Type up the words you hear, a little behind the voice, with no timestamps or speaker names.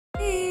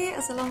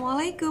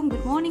Assalamualaikum.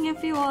 Good morning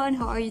everyone.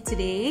 How are you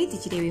today?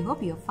 Today we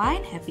hope you're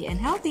fine, happy and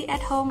healthy at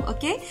home.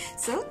 Okay,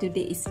 so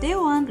today is day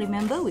 1.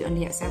 Remember, we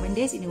only have 7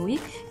 days in a week,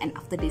 and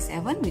after day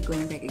 7 we're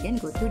going back again,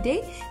 go to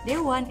day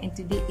 1, and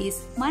today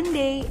is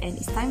Monday and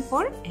it's time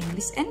for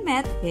English and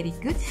math. Very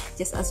good.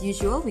 Just as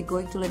usual, we're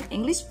going to learn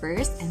English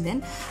first, and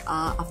then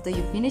after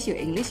you finish your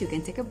English you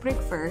can take a break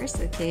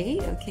first. Okay,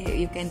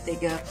 you can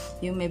take a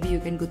maybe you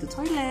can go to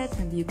toilet,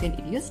 maybe you can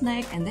eat your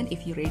snack, and then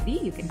if you're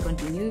ready you can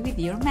continue with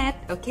your math.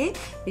 Okay,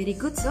 very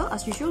good. So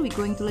as usual we're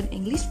going to learn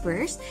English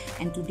first,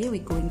 and today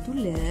we're going to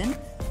learn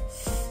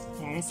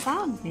letter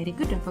sound. Very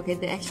good. Don't forget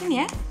the action,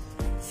 yeah.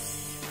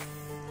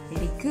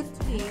 Very good.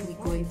 Okay, we're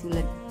going to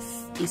learn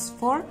is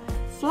for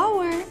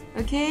flower.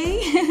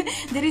 Okay,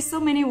 there is so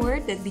many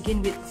words that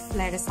begin with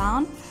letter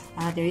sound.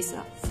 There is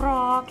a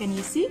frog. Can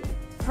you see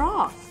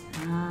frog?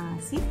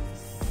 See,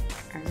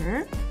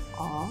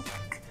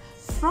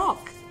 frog.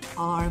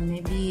 Or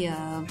maybe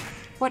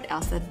what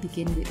else that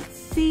begin with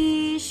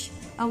fish?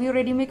 We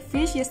already make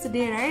fish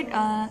yesterday, right?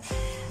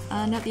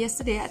 Not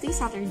yesterday, I think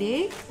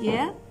Saturday.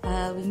 Yeah,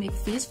 we make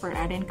fish for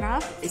art and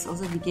craft. It's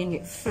also begin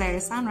with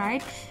letter sound,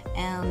 right?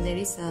 And there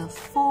is a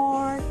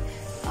fork.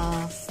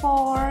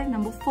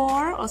 Number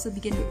 4 also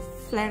begin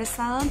with letter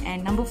sound,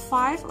 and number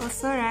 5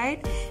 also,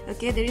 right?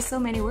 Okay, there is so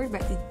many words,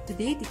 but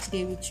today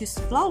we choose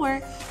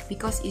flower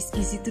because it's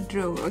easy to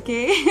draw.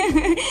 Okay,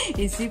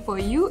 easy for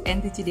you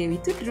and today we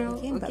to draw.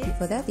 Okay, but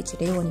before that,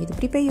 today I want you to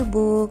prepare your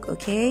book.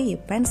 Okay,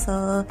 your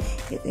pencil,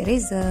 your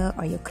eraser,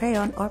 or your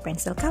crayon or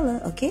pencil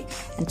color. Okay,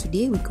 and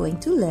today we're going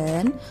to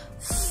learn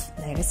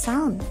letter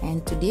sound,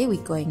 and today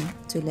we're going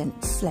to learn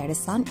letter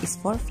sound is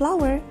for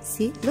flower.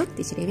 See, look,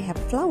 today we have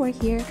flower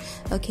here.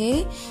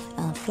 Okay,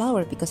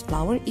 flower, because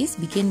flower is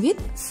begin with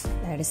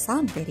letter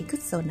sound. Very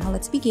good. So now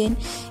let's begin.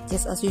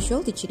 Just as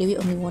usual, today we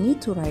only want you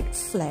to write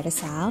letter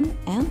sound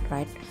and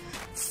write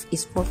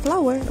is for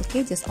flower.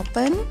 Okay, just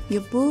open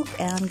your book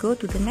and go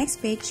to the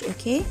next page.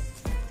 Okay,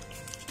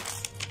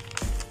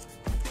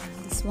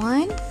 this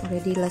one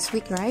already last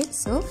week, right?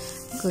 So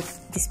go to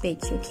this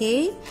page.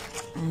 Okay,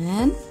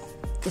 and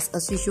just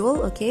as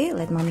usual, okay,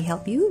 let mommy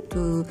help you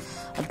to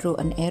draw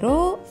an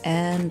arrow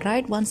and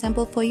write one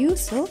sample for you,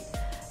 so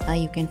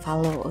you can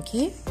follow.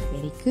 Okay,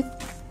 very good.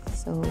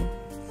 So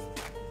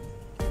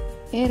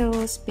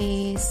arrow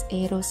space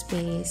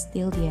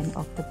till the end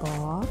of the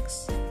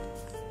box.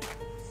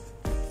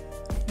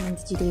 And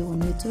today I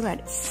want you to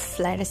write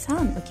letter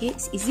sound. Okay,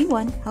 it's easy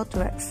one. How to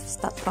write?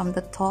 Start from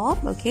the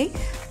top. Okay,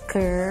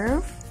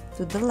 curve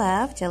to the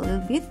left a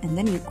little bit, and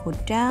then you go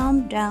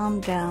down,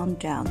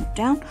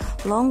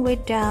 long way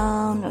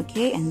down.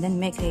 Okay, and then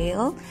make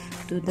tail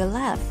to the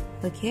left.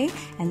 Okay,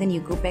 and then you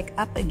go back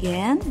up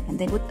again, and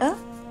then put a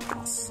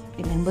cross.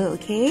 Remember,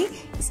 okay,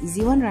 it's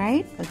easy one,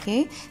 right?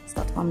 Okay,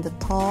 start from the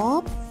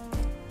top,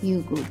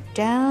 you go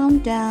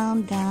down,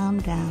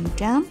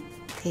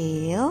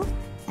 tail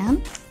and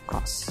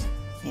cross.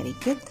 Very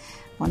good.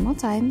 One more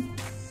time,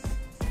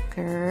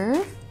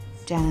 curve,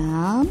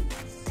 down,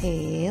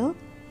 tail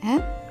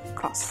and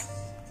cross.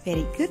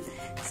 Very good.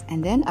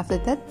 And then after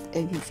that,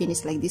 if you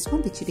finish like this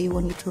one, today I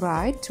want you to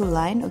write 2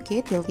 lines,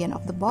 okay, till the end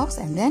of the box.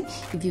 And then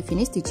if you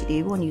finish, today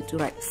I want you to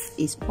write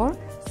is for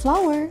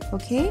flower.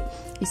 Okay,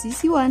 it's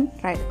easy one.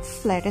 Write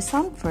letter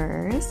sound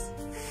first,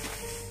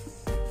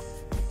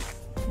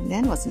 and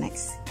then what's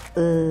next?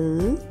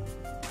 And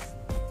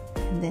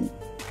then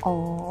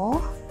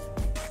O,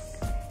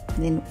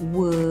 and then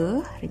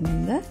W,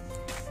 remember,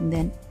 and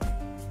then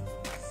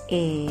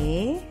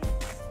A,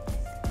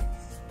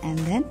 and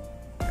then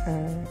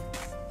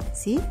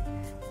see,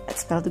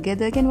 let's spell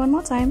together again one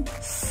more time.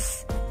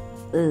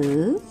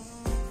 O,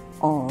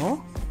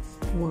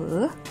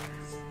 W,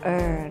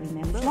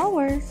 remember,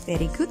 flower.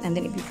 Very good. And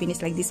then if you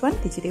finish like this one,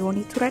 today I want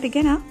you to write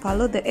again.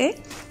 Follow the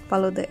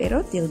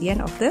arrow till the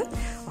end of the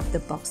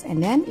box.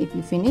 And then if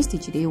you finish,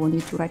 today I want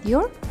you to write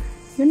your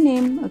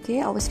name.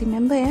 Okay, always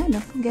remember, yeah,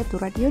 don't forget to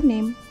write your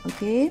name.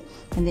 Okay,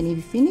 and then if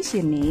you finish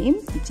your name,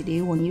 today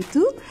I want you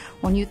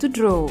to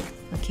draw.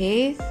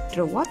 Okay,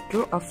 draw what?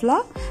 Draw a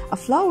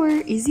flower.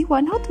 Easy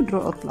one. How to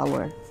draw a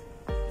flower?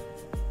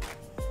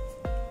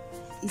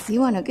 Easy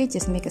one. Okay,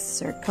 just make a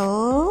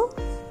circle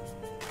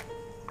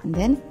and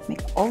then make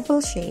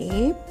oval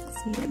shape.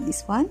 See, like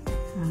this one.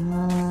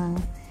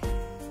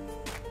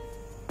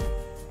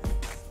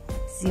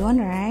 Easy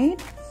one, right?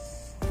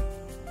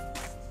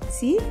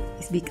 See,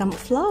 it's become a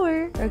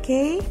flower.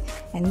 Okay,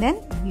 and then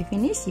when you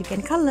finish, you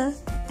can color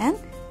and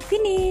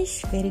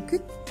finish. Very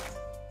good.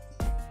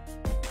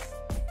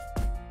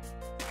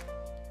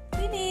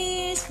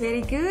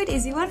 Very good,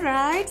 easy one,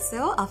 right?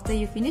 So after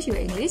you finish your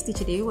English,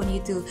 today I want you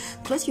to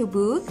close your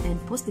book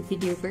and pause the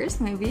video first,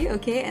 maybe.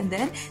 Okay, and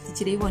then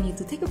today I want you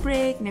to take a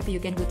break. Maybe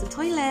you can go to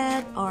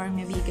toilet, or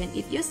maybe you can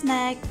eat your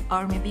snack,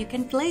 or maybe you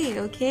can play.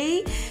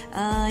 Okay,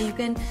 you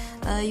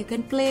can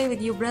play with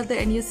your brother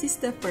and your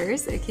sister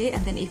first. Okay,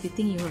 and then if you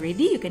think you're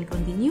ready, you can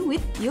continue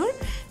with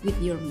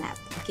your math.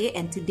 Okay,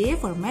 and today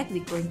for math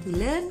we're going to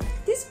learn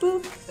this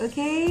book.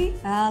 Okay,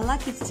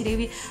 lucky today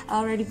we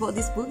already bought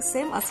this book,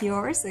 same as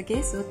yours.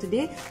 Okay, so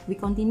today we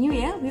continue,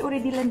 yeah. We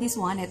already learned this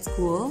one at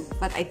school,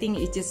 but I think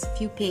it's just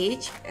few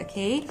page,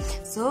 okay.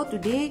 So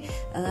today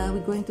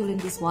we're going to learn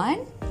this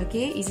one,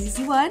 okay. It's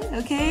easy one,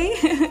 okay.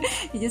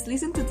 You just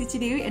listen to Teacher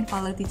Dewi and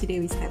follow Teacher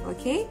Dewi's step,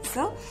 okay.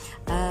 So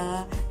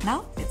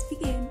now let's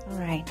begin.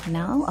 Alright,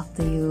 now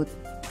after you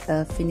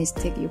finish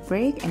take your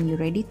break and you're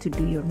ready to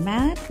do your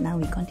math, now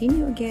we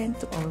continue again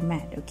to our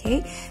math,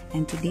 okay.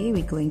 And today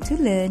we're going to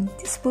learn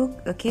this book,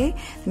 okay.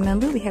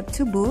 Remember we have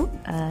two books,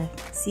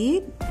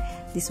 see,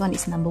 this one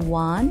is number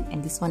 1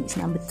 and this one is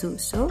number 2.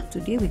 So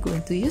today we're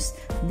going to use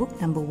book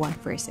number 1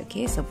 first,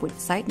 okay. So put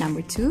aside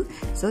number 2.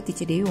 So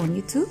Teacher Dewi want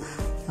you to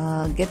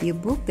get your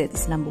book that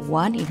is number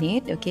 1 in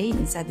it, okay.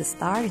 Inside the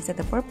star, inside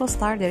the purple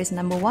star, there is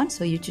number 1,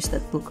 so you choose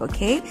that book,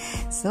 okay.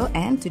 So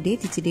and today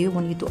Teacher Dewi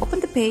want you to open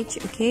the page,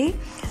 okay.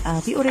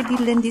 We already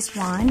learned this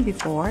one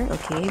before,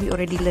 okay. We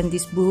already learned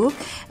this book.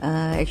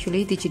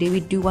 Actually Teacher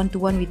Dewi do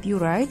one-to-one with you,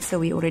 right? So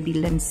we already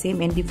learned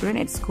same and different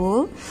at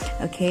school,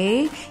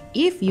 okay.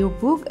 If your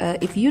book,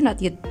 if you're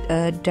not yet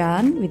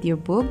done with your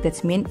book,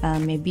 that's mean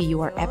maybe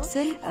you are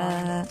absent.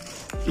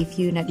 If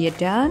you're not yet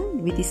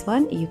done with this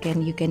one, you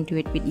can do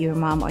it with your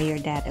mom or your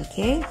dad,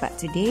 okay. But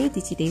today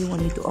Teacher Dewi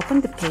want you to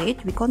open the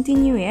page. We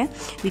continue, yeah.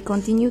 We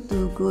continue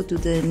to go to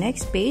the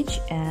next page,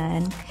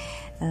 and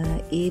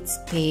it's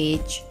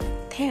page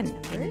 10.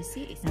 Can you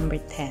see? It's number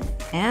 10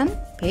 and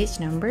page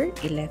number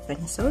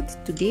 11. So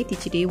today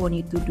Teacher Dewi want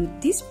you to do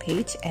this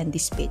page and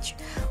this page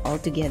all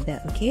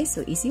together, okay.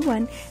 So easy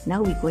one.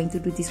 Now we're going to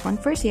do this one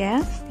first,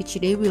 yeah. Teacher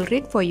Dewi will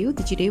read for you.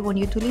 Teacher Dewi want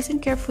you to listen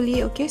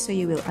carefully, okay, so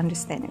you will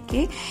understand,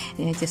 okay.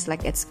 Just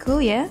like at school,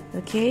 yeah,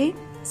 okay.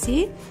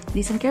 See,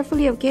 listen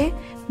carefully, okay.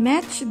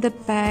 Match the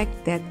bags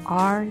that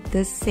are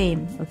the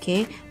same,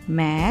 okay.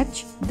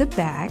 Match the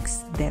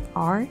bags that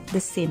are the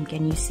same.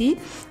 Can you see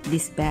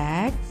this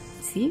bag?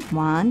 See,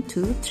 1,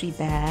 2, 3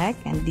 bag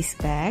and this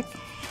bag,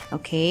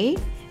 okay.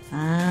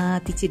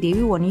 Teacher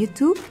Dewi want you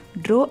to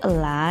draw a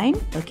line,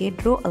 okay.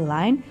 Draw a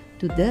line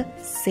to the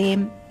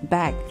same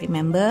bag.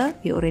 Remember,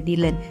 we already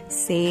learned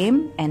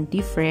same and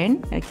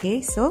different,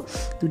 okay. So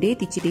today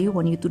Teacher Dewi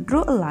want you to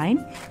draw a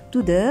line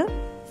to the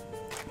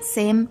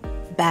same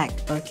bag,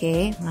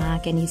 okay.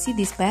 Can you see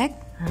this bag?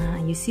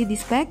 You see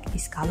this bag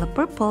is color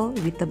purple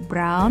with the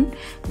brown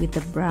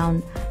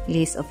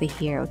lace over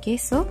here, okay.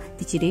 So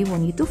Teacher Dewi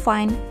want you to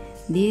find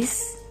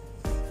this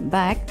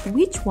bag,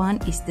 which one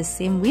is the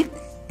same with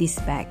this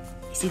bag.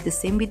 Is it the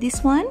same with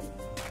this one?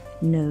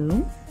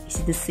 No. Is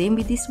it the same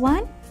with this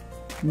one?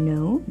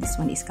 No. This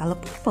one is color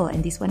purple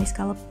and this one is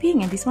color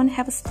pink and this one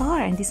have a star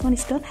and this one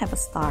is don't have a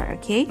star,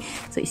 okay.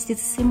 So is it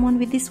the same one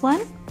with this one?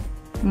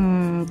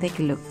 Take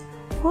a look.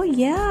 Oh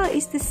yeah,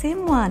 it's the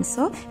same one.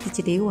 So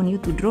Teacher Dewi want you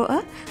to draw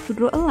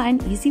a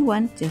line. Easy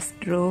one. Just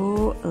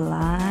draw a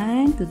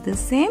line to the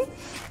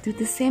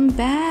same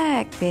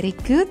bag. Very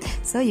good.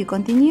 So you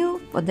continue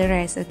for the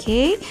rest,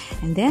 okay?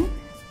 And then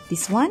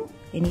this one,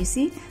 can you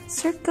see?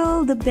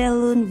 Circle the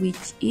balloon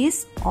which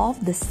is of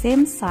the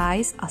same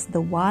size as the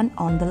one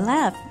on the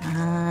left.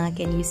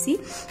 Can you see?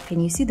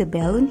 Can you see the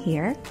balloon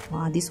here?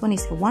 Wow, this one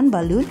is one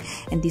balloon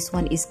and this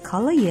one is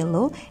color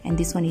yellow and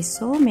this one is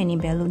so many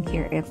balloon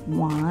here.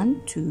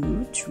 1,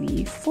 2,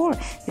 3, 4.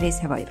 There is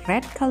have a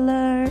red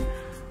color,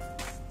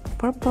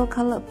 purple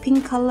color,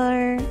 pink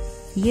color,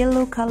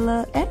 yellow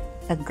color,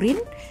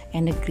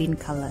 and a green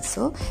color.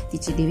 So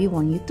Teacher Dewi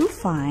want you to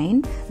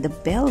find the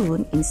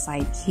balloon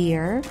inside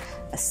here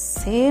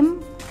same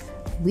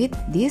with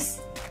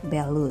this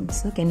balloon.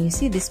 So can you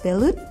see this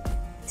balloon?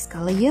 It's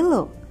color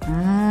yellow.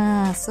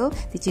 So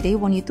Teacher Dewi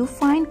want you to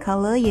find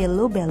color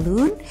yellow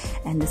balloon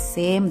and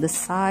the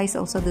size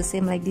also the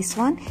same like this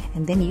one,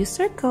 and then you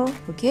circle,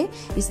 okay.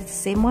 Is it the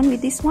same one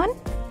with this one?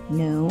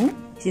 No.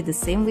 Is it the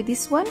same with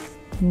this one?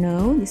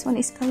 No. This one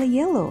is color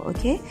yellow,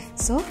 okay.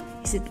 So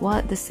is it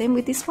the same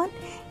with this one?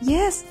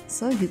 Yes.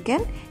 So you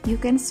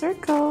can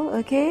circle,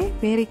 okay.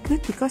 Very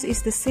good, because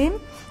it's the same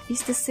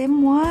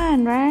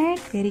one, right?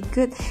 Very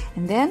good.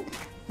 And then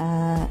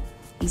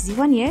easy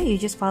one, yeah, you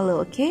just follow,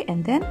 okay.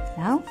 And then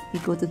now we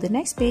go to the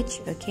next page,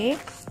 okay.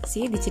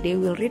 See, Teacher Dewi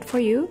will read for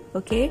you,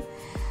 okay.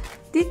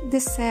 Take the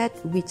set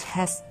which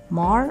has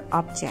more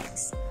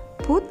objects.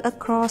 Put a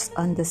cross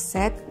on the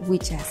set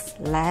which has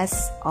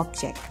less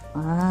object.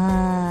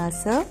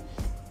 So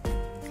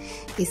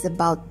it's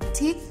about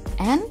tick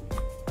and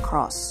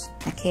cross,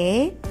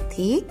 okay.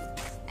 Tick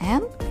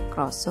and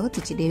cross. So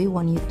Teacher Dewi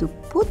want you to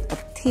put a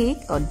tick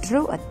or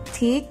draw a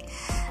tick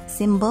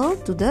symbol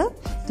to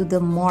the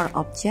more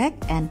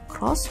object and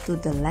cross to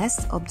the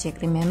less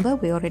object. Remember,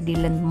 we already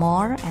learned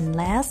more and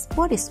less.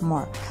 What is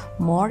more?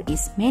 More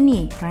is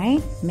many,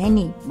 right?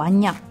 Many,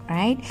 banyak,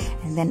 right?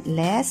 And then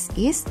less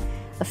is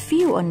a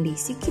few only,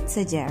 sedikit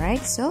saja,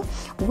 right? So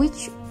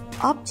which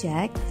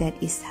object that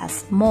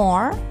has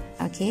more,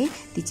 okay,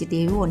 Teacher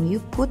Dewi want you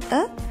put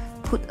a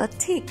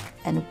tick,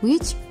 and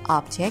which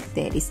object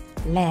that is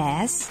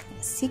less,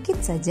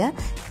 sedikit saja,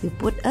 you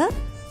put a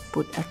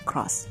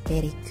cross.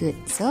 Very good.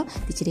 So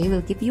Teacher Dewi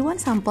will give you one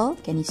sample.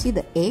 Can you see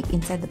the egg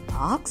inside the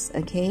box?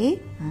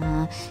 Okay.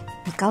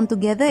 We count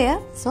together, yeah.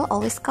 So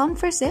always count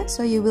first, yeah.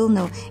 So you will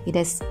know it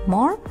has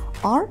more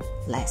or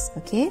less.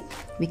 Okay,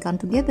 we count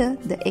together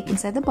the egg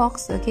inside the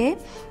box. Okay,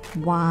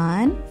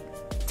 1,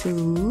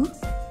 2,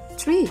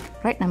 3.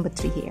 Write number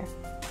 3 here.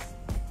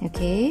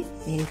 Okay,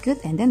 very good.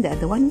 And then the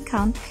other one we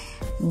count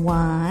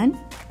 1,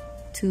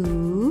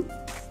 2,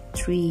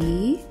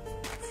 3,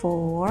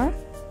 4,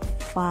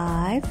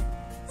 5,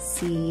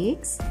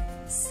 6,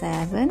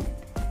 7,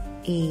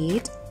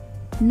 8,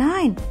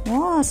 9.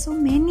 Wow, so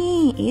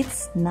many.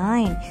 It's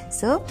 9.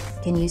 So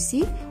can you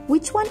see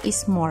which one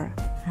is more?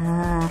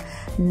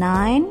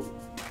 9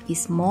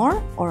 is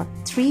more or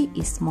 3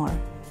 is more?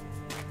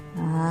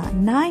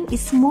 9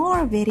 is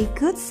more. Very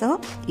good. So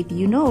if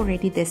you know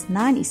already this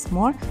 9 is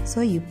more,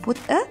 so you put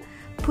a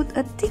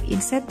tick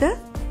inside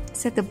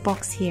the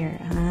box here.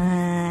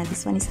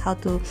 This one is how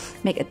to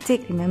make a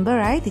tick. Remember,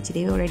 right? Teacher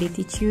Dewi already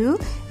teach you.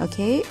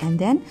 Okay, and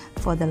then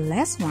for the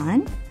last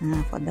one,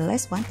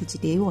 Teacher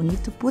Dewi want you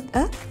to put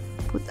a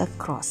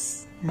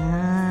cross.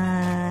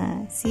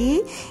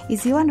 See,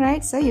 easy one,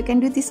 right? So you can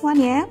do this one,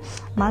 yeah.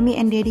 Mommy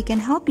and Daddy can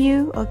help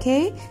you.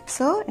 Okay,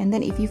 so and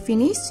then if you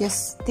finish,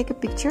 just take a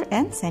picture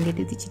and send it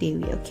to Teacher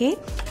Dewi. Okay,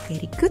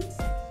 very good.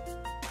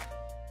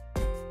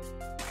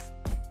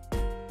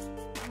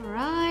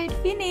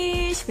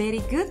 Finish.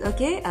 Very good.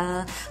 Okay,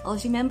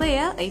 also remember,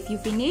 yeah, if you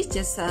finish,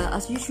 just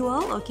as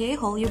usual, okay,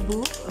 hold your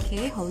book.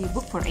 Okay, hold your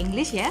book for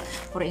English, yeah.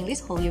 For English,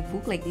 hold your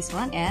book like this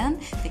one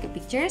and take a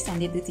picture,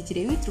 send it to Teacher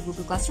Dewi through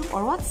Google Classroom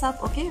or WhatsApp.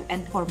 Okay,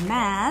 and for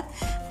math,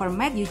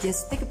 you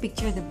just take a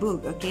picture of the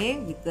book, okay,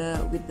 with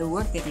the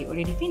work that you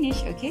already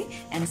finished. Okay,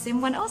 and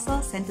same one also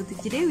send to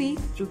Teacher Dewi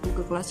through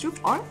Google Classroom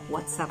or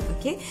WhatsApp.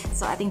 Okay,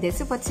 so I think that's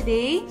it for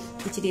today.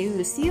 Teacher Dewi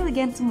will see you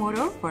again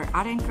tomorrow for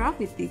art and craft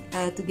with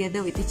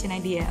together with Teacher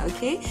Nadia.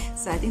 Okay,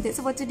 so I think that's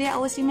about today.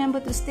 Always remember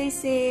to stay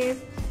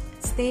safe,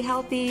 stay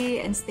healthy,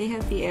 and stay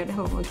happy at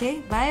home. Okay,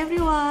 bye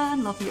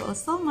everyone. Love you all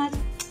so much.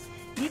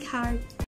 Big heart.